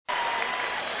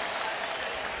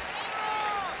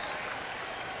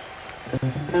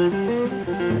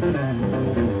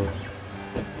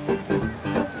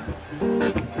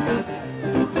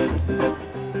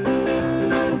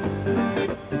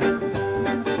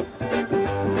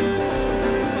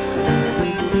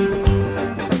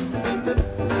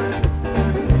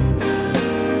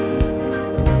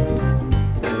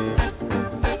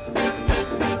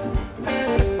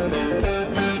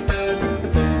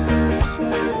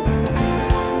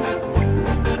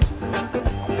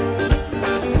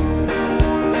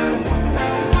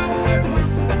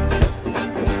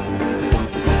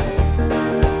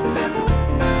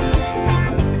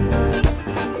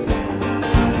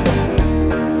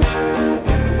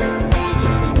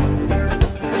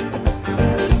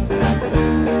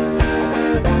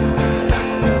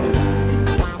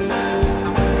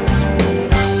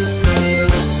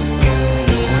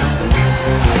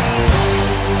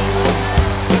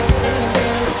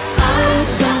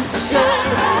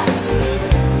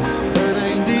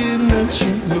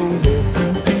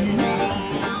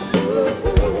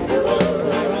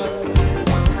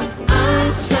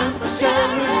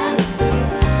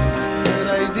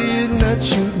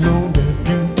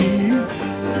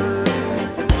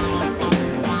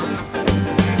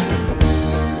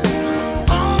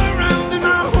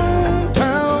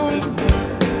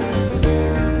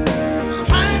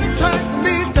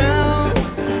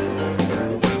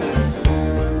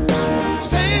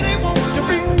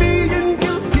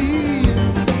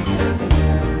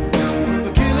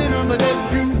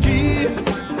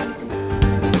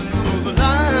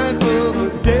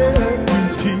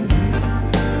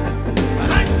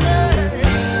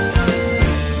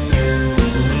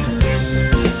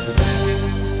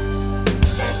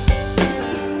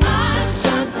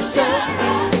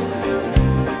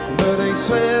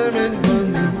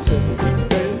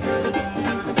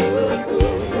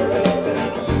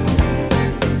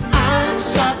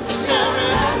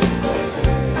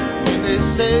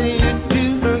say it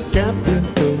is a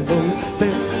capital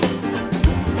open.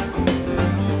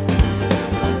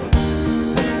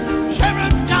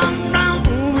 Sheriff John Brown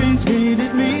always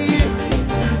hated me,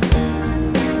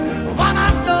 but I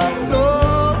don't know.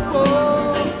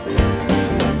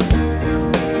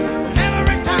 And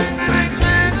every time that I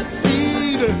plant a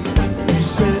seed, he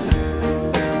said,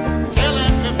 kill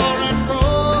it before it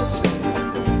grows.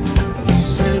 He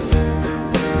said,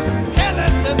 kill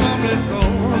it before it grows.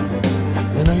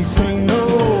 And I say no.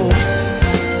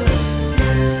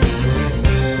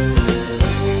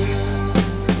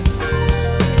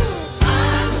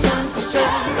 I'm something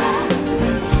sorry,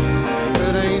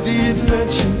 but I didn't let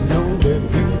you know that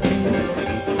beauty.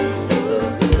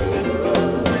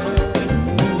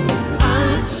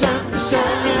 I'm something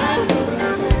sorry,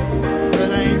 but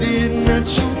I didn't let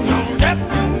you know that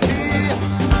beauty.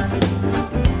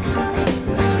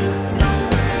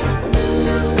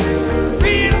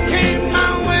 Freedom came my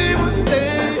way one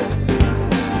day,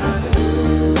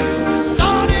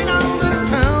 starting out the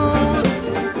town.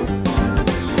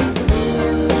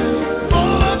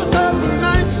 All of a sudden I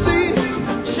see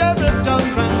Sheriff John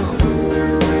Brown.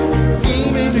 He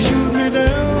made to shoot me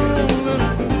down,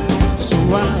 so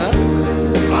I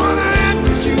had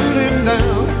to shoot him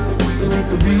down, and he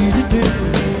could beat it too.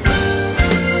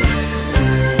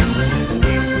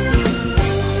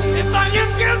 If I am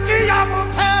guilty, I will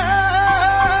pay.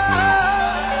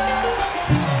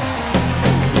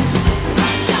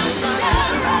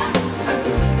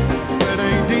 But I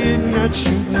did not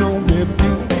shoot no dead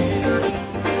beauty.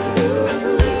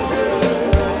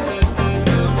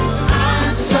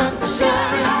 I'm something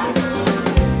sorry,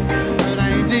 but I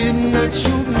did not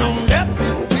shoot no dead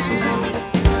beauty.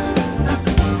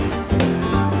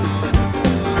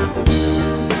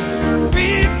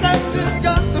 Reflexes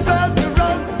got the better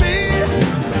of me.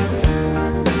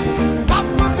 What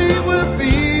would be will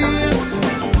be.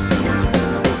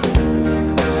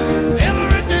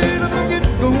 Every day the bucket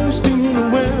goes to the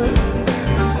well.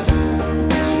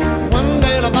 One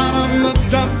day the bottom must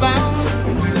drop out.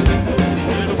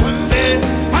 One day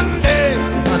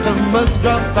the bottom must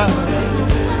drop out.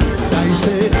 I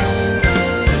said,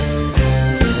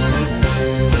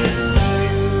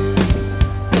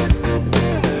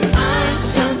 I'm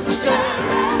something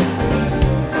sorry,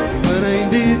 but I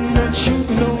did not shoot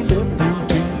no dead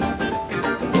beauty.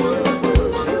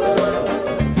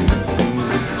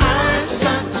 I'm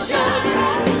something sorry,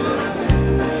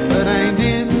 but I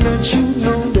did not shoot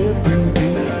no dead beauty.